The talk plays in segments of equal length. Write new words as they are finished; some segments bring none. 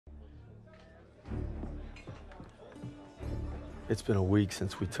It's been a week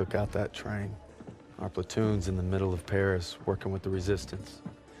since we took out that train. Our platoon's in the middle of Paris, working with the resistance.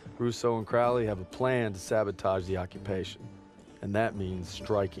 Rousseau and Crowley have a plan to sabotage the occupation, and that means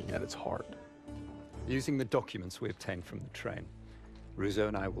striking at its heart. Using the documents we obtained from the train, Rousseau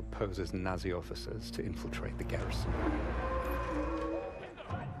and I will pose as Nazi officers to infiltrate the garrison.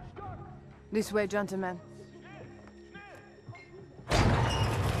 This way, gentlemen.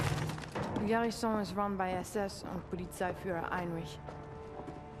 The garrison is run by SS and Polizeiführer Heinrich.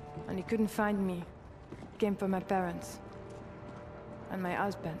 And he couldn't find me. Came for my parents. And my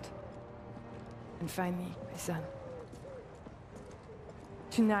husband. And finally, my son.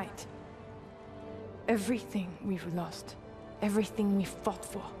 Tonight, everything we've lost, everything we fought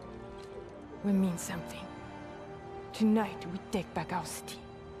for, will mean something. Tonight, we take back our city.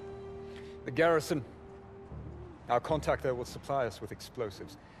 The garrison. Our contact there will supply us with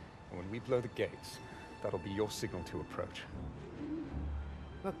explosives. And when we blow the gates, that'll be your signal to approach.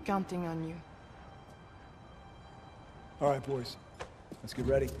 We're counting on you. All right, boys. Let's get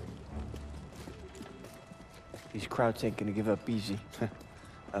ready. These crowds ain't gonna give up easy.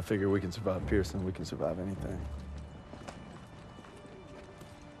 I figure we can survive Pearson, we can survive anything.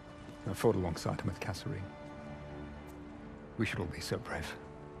 I fought alongside him with Kasserine. We should all be so brave.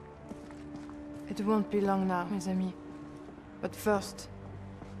 It won't be long now, mes amis. But first,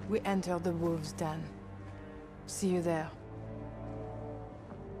 we enter the wolves' den. See you there.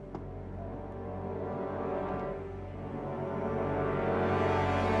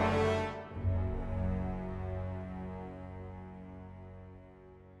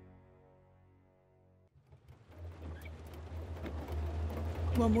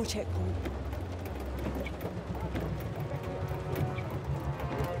 One more checkpoint.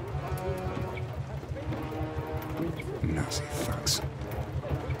 Nazi thugs.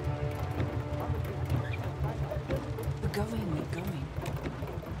 We're going.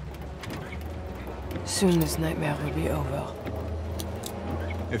 Soon this nightmare will be over.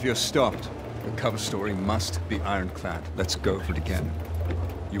 If you're stopped, the cover story must be ironclad. Let's go for it again.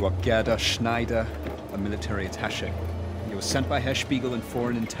 You are Gerda Schneider, a military attaché. You were sent by Herr Spiegel and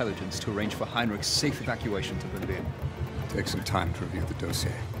Foreign Intelligence to arrange for Heinrich's safe evacuation to Berlin. Take some time to review the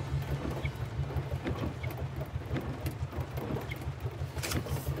dossier.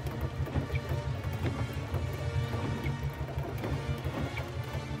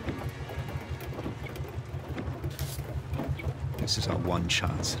 This is our one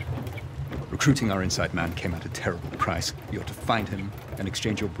chance. Recruiting our inside man came at a terrible price. You ought to find him and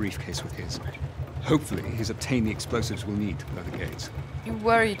exchange your briefcase with his. Hopefully, he's obtained the explosives we'll need to blow the gates. You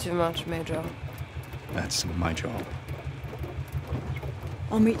worry too much, Major. That's my job.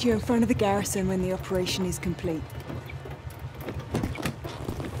 I'll meet you in front of the garrison when the operation is complete.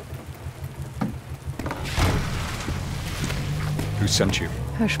 Who sent you?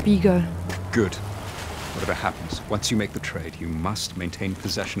 Herr Spiegel. Good. Whatever happens, once you make the trade, you must maintain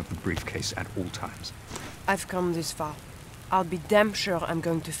possession of the briefcase at all times. I've come this far. I'll be damn sure I'm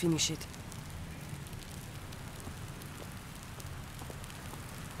going to finish it.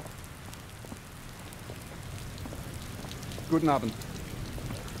 Guten Abend.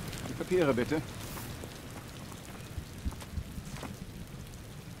 Die Papiere, bitte.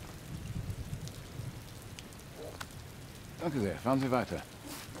 Danke sehr. Fahren Sie weiter.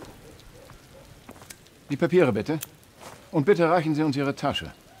 Die Papiere, bitte. Und bitte reichen Sie uns Ihre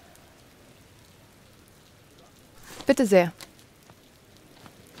Tasche. Bitte sehr.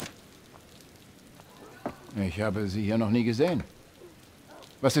 Ich habe Sie hier noch nie gesehen.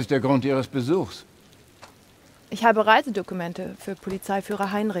 Was ist der Grund Ihres Besuchs? Ich habe Reisedokumente für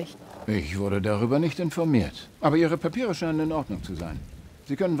Polizeiführer Heinrich. Ich wurde darüber nicht informiert. Aber Ihre Papiere scheinen in Ordnung zu sein.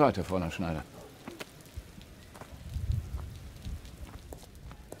 Sie können weiter, Frau Schneider.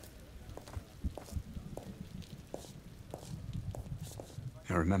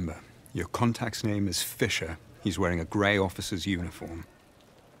 Now remember, your contact's name is Fisher. He's wearing a grey officer's uniform.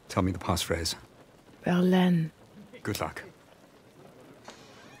 Tell me the passphrase. Berlin. Good luck.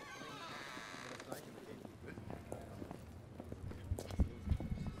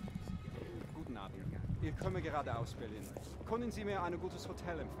 Guten Abend. Ich komme gerade aus Berlin. Können Sie mir ein gutes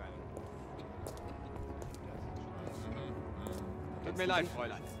Hotel empfehlen? Tut mir leid,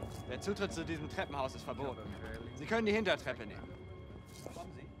 Fräulein. Der Zutritt zu diesem Treppenhaus ist verboten. Sie können die Hintertreppe nehmen.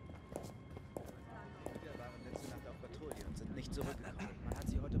 Kommen Sie. Wir waren letzte Nacht auf Patrouille und sind nicht zurückgekommen. Man hat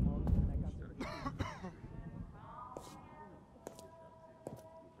sie heute Morgen in einer ganz...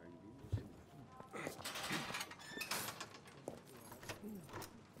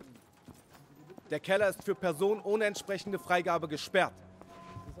 Der Keller ist für Personen ohne entsprechende Freigabe gesperrt.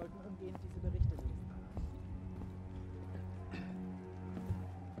 Sie sollten umgehend diese Berichte lesen.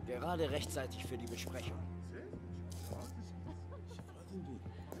 Gerade rechtzeitig für die Besprechung.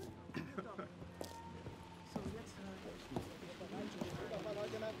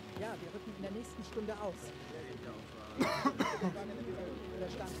 Ja, wir rücken in der nächsten Stunde aus.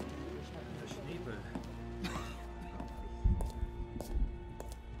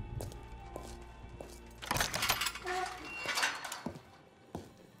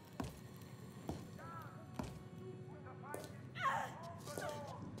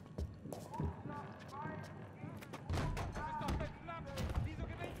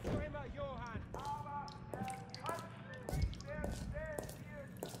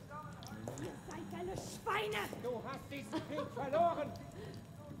 Du hast diesen Krieg verloren!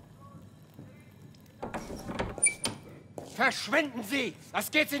 Verschwinden Sie! Das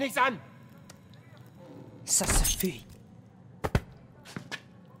geht Sie nichts an! Ça suffit.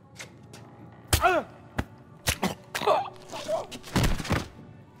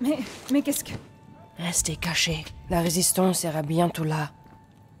 Mais qu'est-ce que... Restez cachés. La résistance sera bientôt là.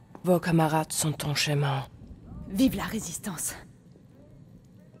 Vos camarades sont en chemin. Vive la résistance.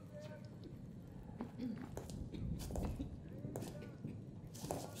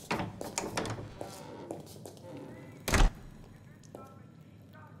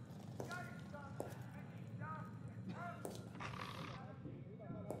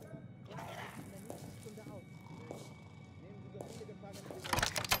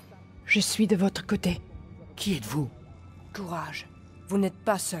 Je suis de votre côté. Qui êtes-vous? Courage. Vous n'êtes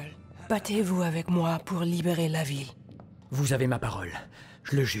pas seul. Battez-vous avec moi pour libérer la ville. Vous avez ma parole,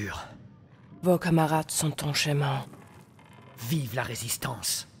 je le jure. Vos camarades sont en chemin. Vive la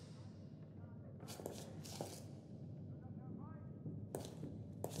résistance!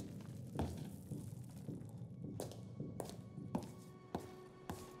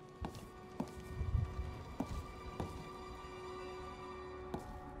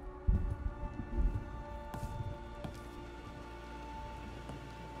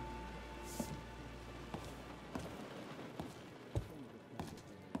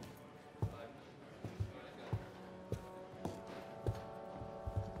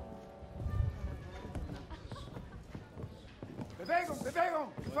 Bewegung, Bewegung!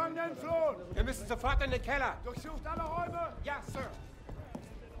 Gefangene entflohen! Wir müssen sofort in den Keller! Durchsucht alle Räume! Ja, Sir!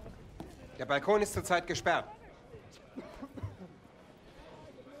 Der Balkon ist zurzeit gesperrt.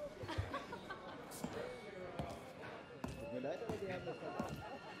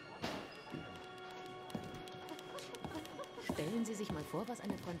 Stellen Sie sich mal vor, was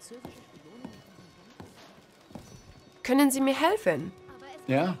eine französische Spionin... Können Sie mir helfen?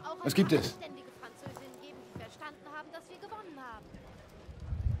 Ja, was gibt es?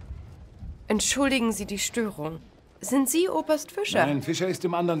 Entschuldigen Sie die Störung. Sind Sie Oberst Fischer? Nein, Fischer ist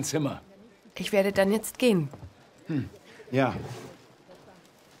im anderen Zimmer. Ich werde dann jetzt gehen. Ja.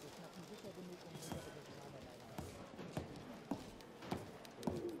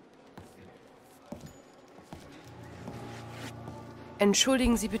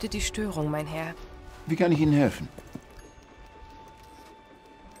 Entschuldigen Sie bitte die Störung, mein Herr. Wie kann ich Ihnen helfen?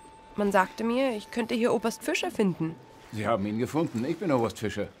 Man sagte mir, ich könnte hier Oberst Fischer finden. Sie haben ihn gefunden. Ich bin Oberst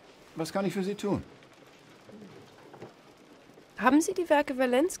Fischer. Was kann ich für Sie tun? Haben Sie die Werke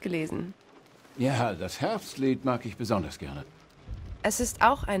Valenz gelesen? Ja, das Herbstlied mag ich besonders gerne. Es ist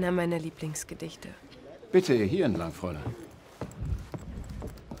auch einer meiner Lieblingsgedichte. Bitte, hier entlang, Fräulein.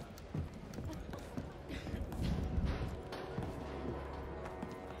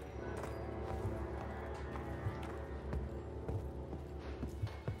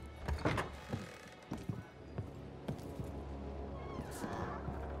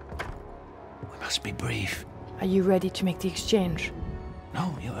 Must be brief. Are you ready to make the exchange?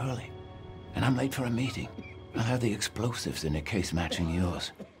 No, you're early. And I'm late for a meeting. I'll have the explosives in a case matching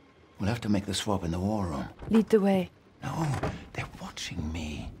yours. We'll have to make the swap in the war room. Lead the way. No, they're watching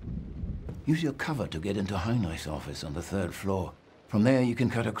me. Use your cover to get into Heinrich's office on the 3rd floor. From there, you can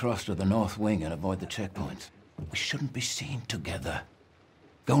cut across to the north wing and avoid the checkpoints. We shouldn't be seen together.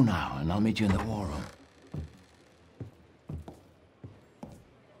 Go now, and I'll meet you in the war room.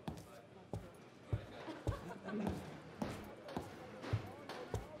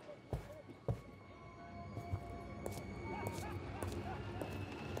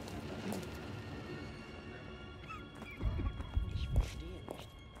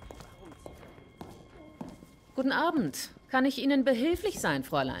 Guten Abend. Kann ich Ihnen behilflich sein,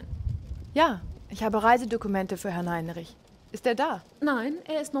 Fräulein? Ja, ich habe Reisedokumente für Herrn Heinrich. Ist er da? Nein,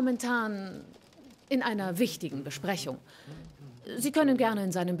 er ist momentan in einer wichtigen Besprechung. Sie können gerne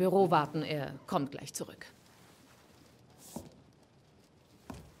in seinem Büro warten, er kommt gleich zurück.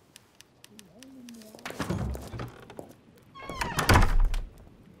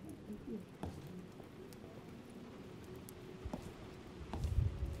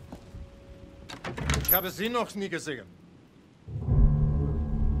 Ich habe Sie noch nie gesehen.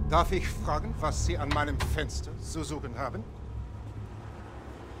 Darf ich fragen, was Sie an meinem Fenster zu suchen haben?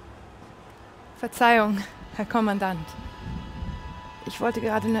 Verzeihung, Herr Kommandant. Ich wollte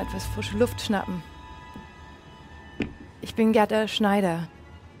gerade nur etwas frische Luft schnappen. Ich bin Gerda Schneider.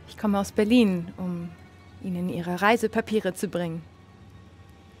 Ich komme aus Berlin, um Ihnen Ihre Reisepapiere zu bringen.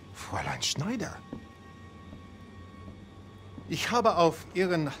 Fräulein Schneider. Ich habe auf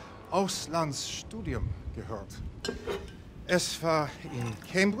Ihren Auslandsstudium gehört. Es war in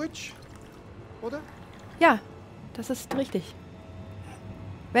Cambridge, oder? Ja, das ist richtig.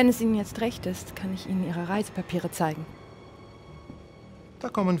 Wenn es Ihnen jetzt recht ist, kann ich Ihnen Ihre Reisepapiere zeigen. Da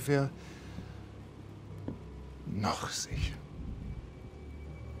kommen wir noch sicher.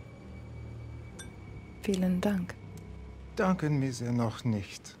 Vielen Dank. Danken mir sehr noch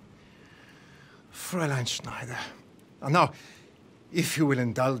nicht. Fräulein Schneider. Now, if you will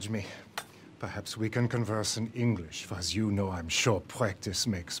indulge me, perhaps we can converse in English, for as you know, I'm sure practice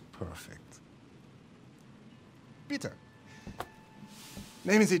makes perfect. Bitte.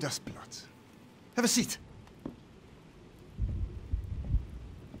 Nehmen Sie das Blatt. Have a seat.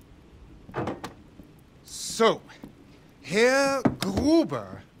 So, Herr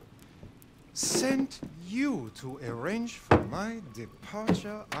Gruber sent you to arrange for my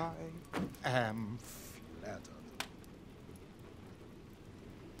departure. I am flattered.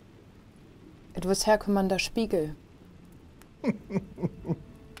 It was Herr Commander Spiegel.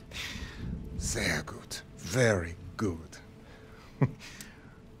 Sehr gut. Very good.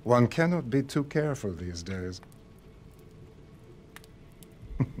 One cannot be too careful these days.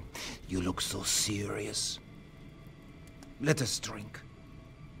 You look so serious. Let us drink.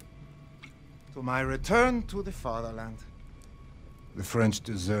 To my return to the fatherland. The French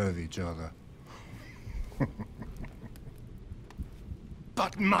deserve each other.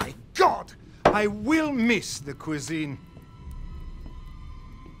 But my God! I will miss the cuisine.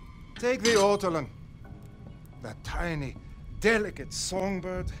 Take the ortolan. That tiny, delicate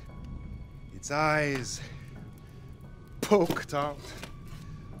songbird. Its eyes poked out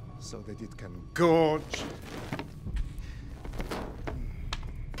so that it can gorge.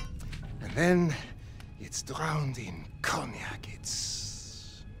 And then it's drowned in cognac.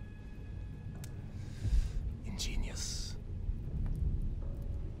 It's ingenious.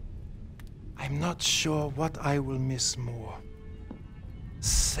 I'm not sure what I will miss more.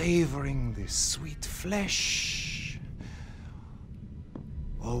 Savoring the sweet flesh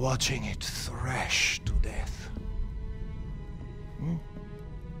or watching it thrash to death.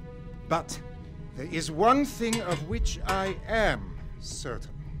 But there is one thing of which I am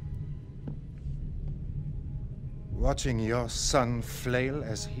certain. Watching your son flail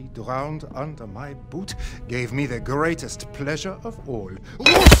as he drowned under my boot gave me the greatest pleasure of all.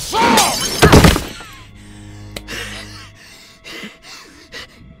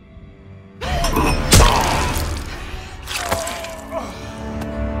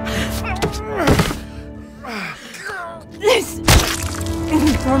 This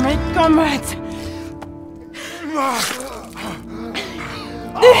is for my comrades.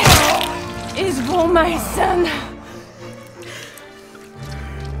 This is for my son.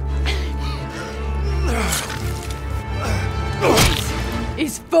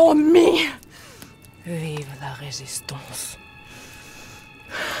 Is for me. Vive la résistance.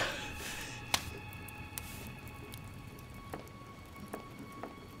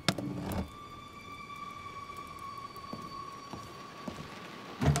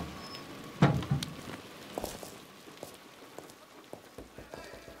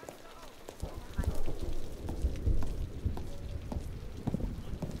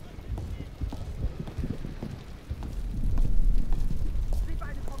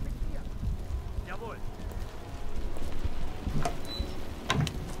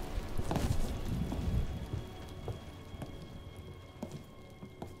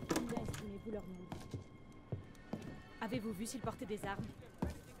 Avez-vous vu s'il portait des armes?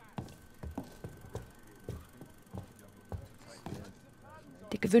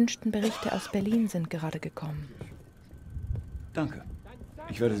 Die gewünschten Berichte aus Berlin sind gerade gekommen. Danke.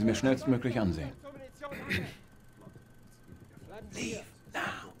 Ich werde sie mir schnellstmöglich ansehen.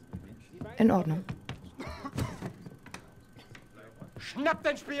 In Ordnung. Schnappt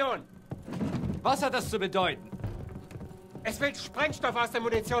den Spion! Was hat das zu bedeuten? Es fehlt Sprengstoff aus dem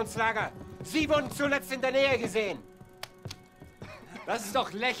Munitionslager. Sie wurden zuletzt in der Nähe gesehen. Das ist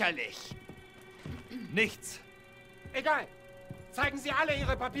doch lächerlich. Nichts. Egal. Zeigen Sie alle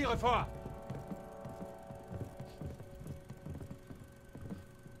Ihre Papiere vor.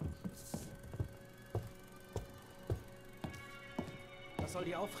 Was soll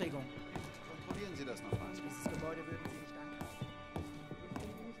die Aufregung? Probieren Sie das nochmal. Dieses Gebäude würden Sie nicht angreifen.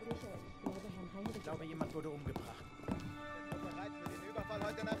 Ich glaube, jemand wurde umgebracht. Bereit für den Überfall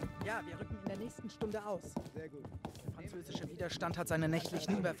heute Nacht? Ja, wir rücken in der nächsten Stunde aus. Sehr gut. Der französische Widerstand hat seine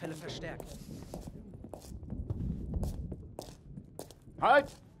nächtlichen Überfälle verstärkt.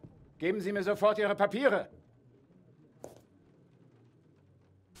 Halt! Geben Sie mir sofort Ihre Papiere!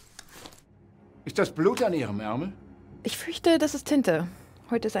 Ist das Blut an Ihrem Ärmel? Ich fürchte, das ist Tinte.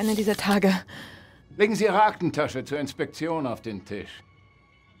 Heute ist einer dieser Tage. Legen Sie Ihre Aktentasche zur Inspektion auf den Tisch.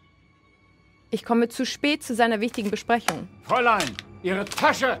 Ich komme zu spät zu seiner wichtigen Besprechung. Fräulein, Ihre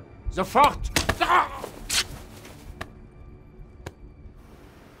Tasche! Sofort! Da!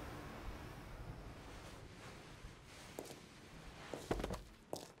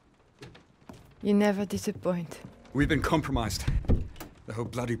 You never disappoint. We've been compromised. The whole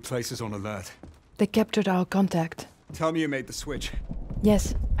bloody place is on alert. They captured our contact. Tell me you made the switch.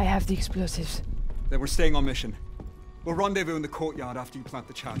 Yes, I have the explosives. Then we're staying on mission. We'll rendezvous in the courtyard after you plant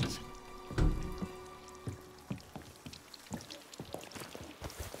the charges.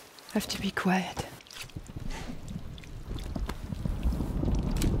 Have to be quiet.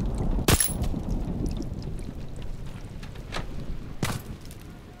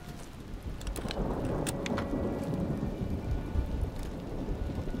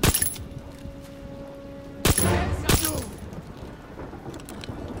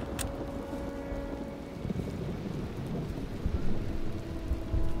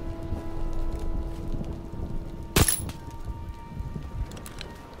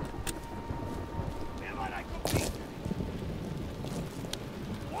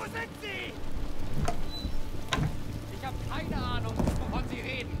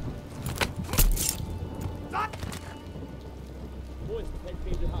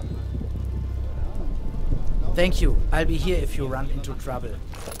 Thank you. I'll be here if you run into trouble.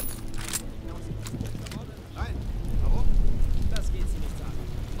 Nein. Warum? Das geht Sie nichts an.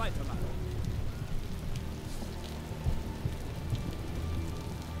 Weitermachen.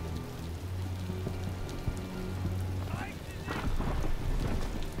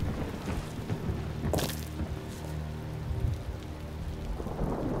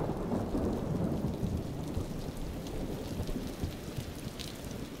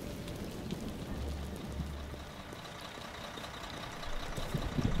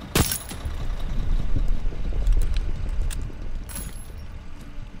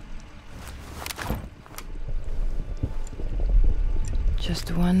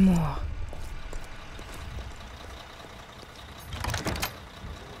 Just one more.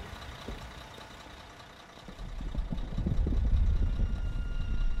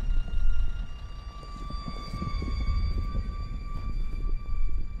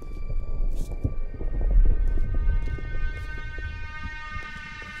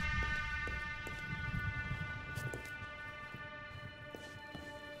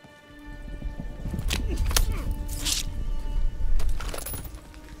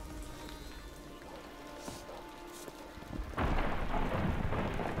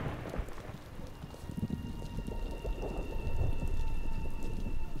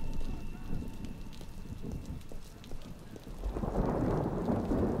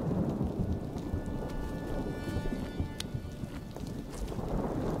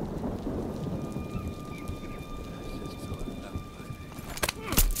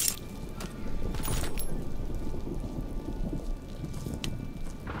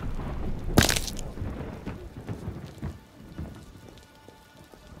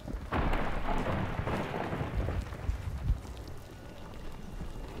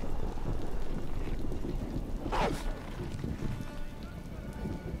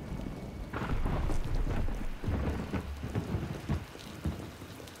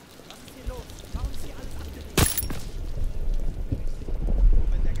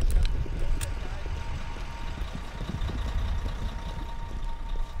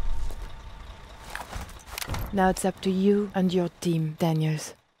 Now it's up to you and your team,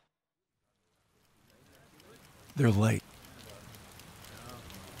 Daniels. They're late.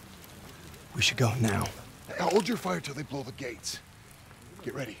 We should go now. Hey, hold your fire till they blow the gates.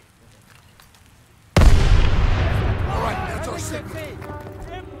 Get ready. All right, that's our signal. Let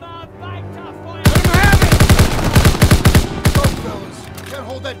them have it! Go, fellas. Can't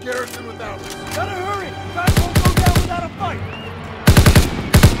hold that garrison without us. Gotta hurry! Guys won't go down without a fight!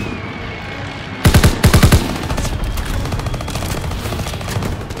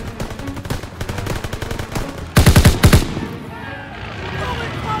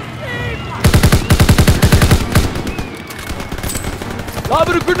 Lob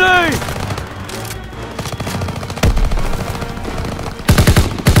it a grenade!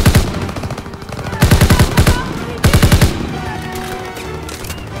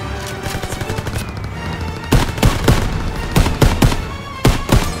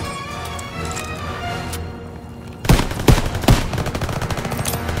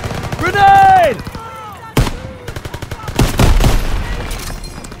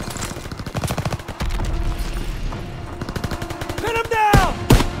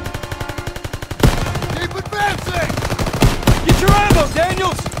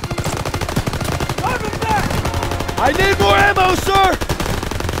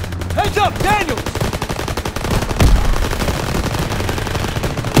 up, Daniels!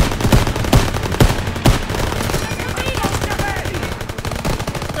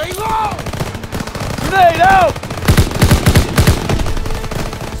 Stay low! Grenade out!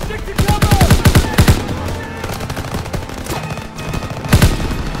 Stick to cover!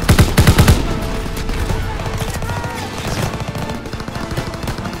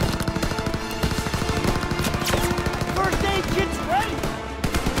 First aid kit's ready!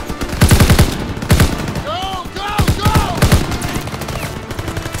 Go, go, go!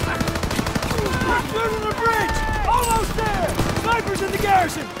 We're through to the bridge! Almost there! Snipers in the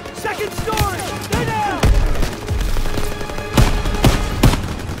garrison! Second story! Stay down!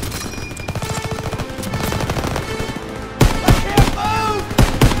 I can't move!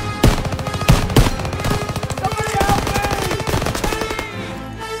 Somebody help me!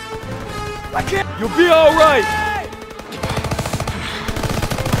 I can't... You'll be all right!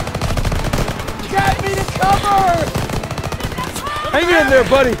 Get me to cover! Hang in there,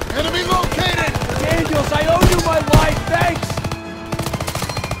 buddy! Enemy located! Daniels, I owe you my life, thanks!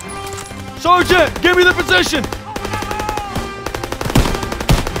 Sergeant, give me the position!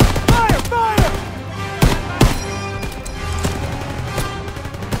 Fire! Fire!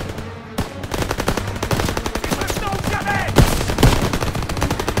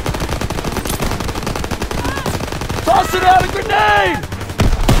 Tossing out a grenade!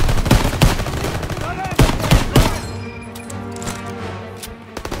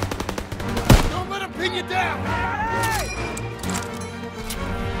 Don't let him pin you down!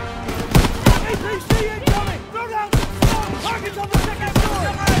 APC incoming! Throw down some smoke! Targets on the second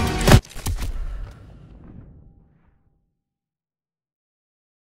story!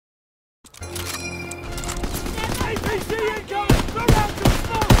 APC incoming! Throw down some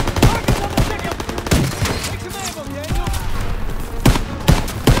smoke! Targets on the second... Take some ammo, Daniel!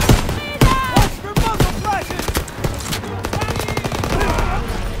 Watch for muzzle flashes!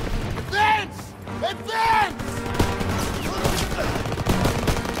 Advance! Advance!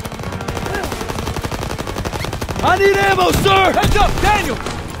 I need ammo, sir! Heads up, Daniel!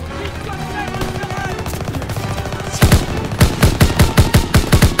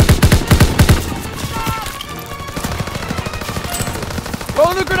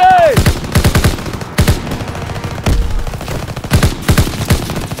 Throw the grenade!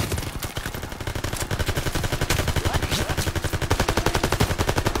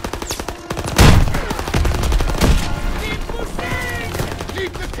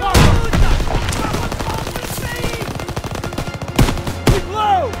 Keep the cover! Keep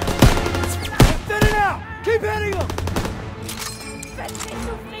low! Thin it out! Keep hitting them!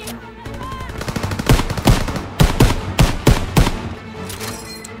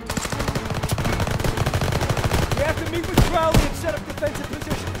 We have to meet with Crowley and set up defensive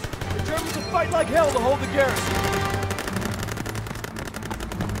positions. The Germans will fight like hell to hold the garrison.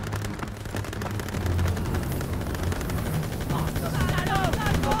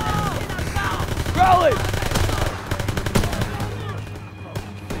 Crowley!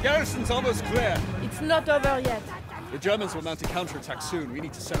 The garrison's almost clear. It's not over yet. The Germans will mount a counterattack soon. We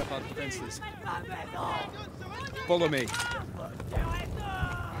need to set up our defenses. Follow me.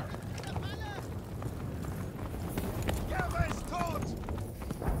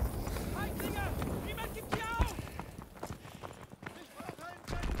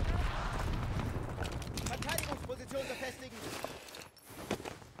 Verteidigungsposition befestigen.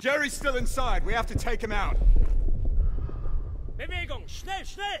 Jerry's still inside. We have to take him out. Bewegung! Schnell,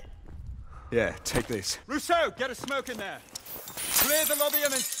 schnell! Yeah, take this. Rousseau, get a smoke in there. Clear the lobby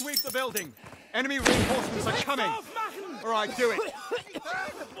and then sweep the building. Enemy reinforcements are coming. All right, do it.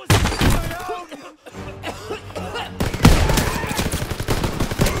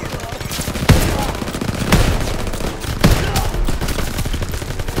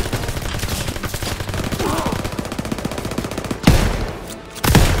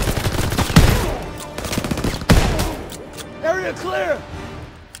 Area clear!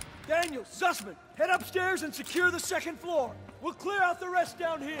 Daniel, Sussman, head upstairs and secure the second floor. We'll clear out the rest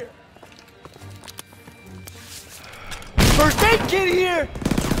down here. First aid kit here!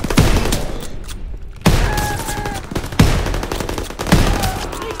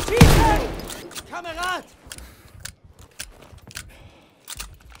 Kamerad!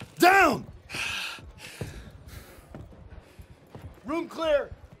 Down! Room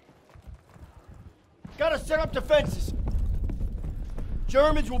clear. Gotta set up defenses.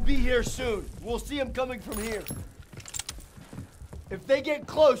 Germans will be here soon. We'll see them coming from here. If they get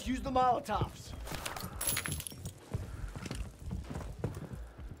close, use the Molotovs.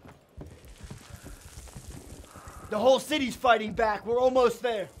 The whole city's fighting back. We're almost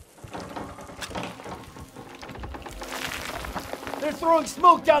there. They're throwing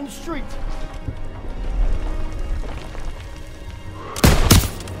smoke down the street.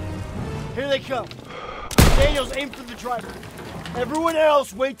 Here they come. Daniels, aim for the driver. Everyone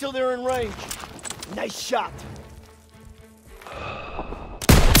else, wait till they're in range. Nice shot.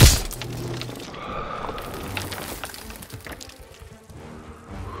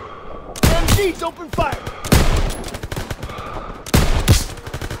 MGs, open fire.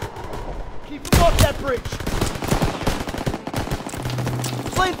 Keep them off that bridge.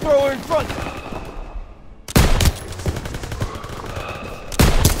 Flamethrower in front.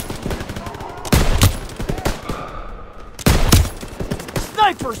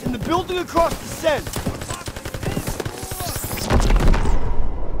 Snipers in the building across the Seine.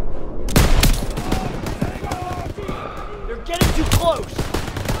 They're getting too close.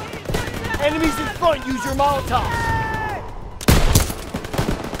 Enemies in front, use your Molotovs.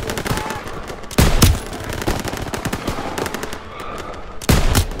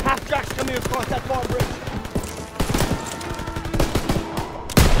 Half-tracks coming across that far bridge.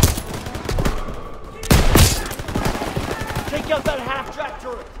 Take out that half-track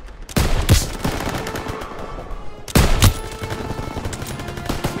turret.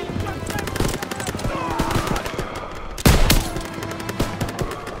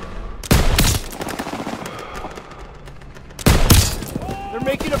 They're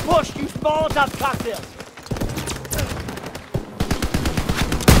making a push. Use Molotov cocktails.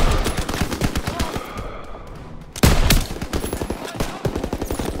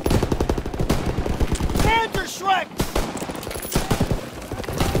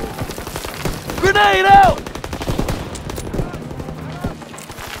 Grenade out!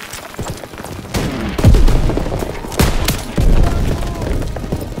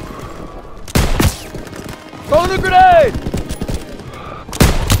 Throw the grenade!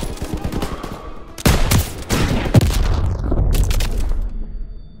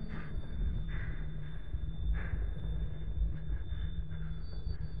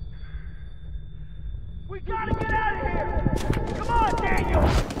 We gotta get out of here! Come on, Daniel!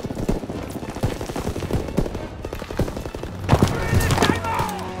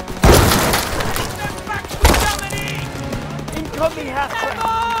 Incoming half-track!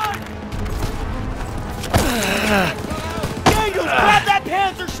 Daniel, grab that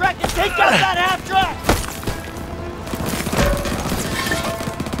Panzer Shrek and take out that half-track!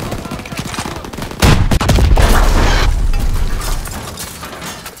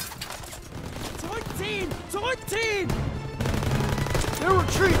 Zurückziehen! They're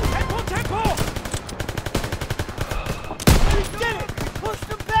retreating! Tempo, tempo! We did it! We pushed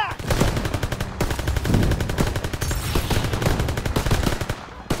them back!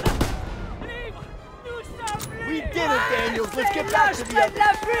 We did it, Daniels! Let's get back to the other...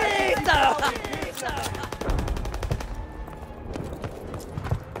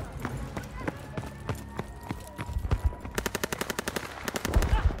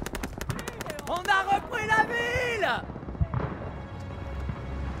 On a repris la ville!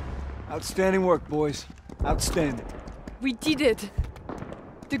 Outstanding work, boys. Outstanding. We did it.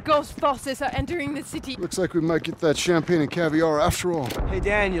 The ghost forces are entering the city. Looks like we might get that champagne and caviar after all. Hey,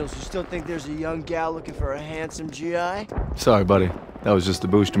 Daniels, you still think there's a young gal looking for a handsome GI? Sorry, buddy. That was just to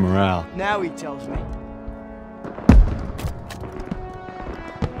boost your morale. Now he tells me.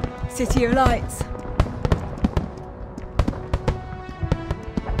 City of Lights.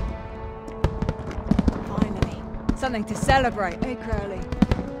 Finally. Something to celebrate, eh, Crowley?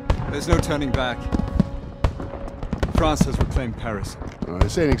 There's no turning back. France has reclaimed Paris.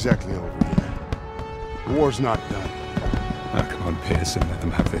 This ain't exactly over yet. The war's not done. Oh, come on, Pearson, let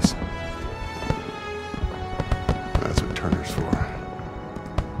them have this. That's what Turner's for.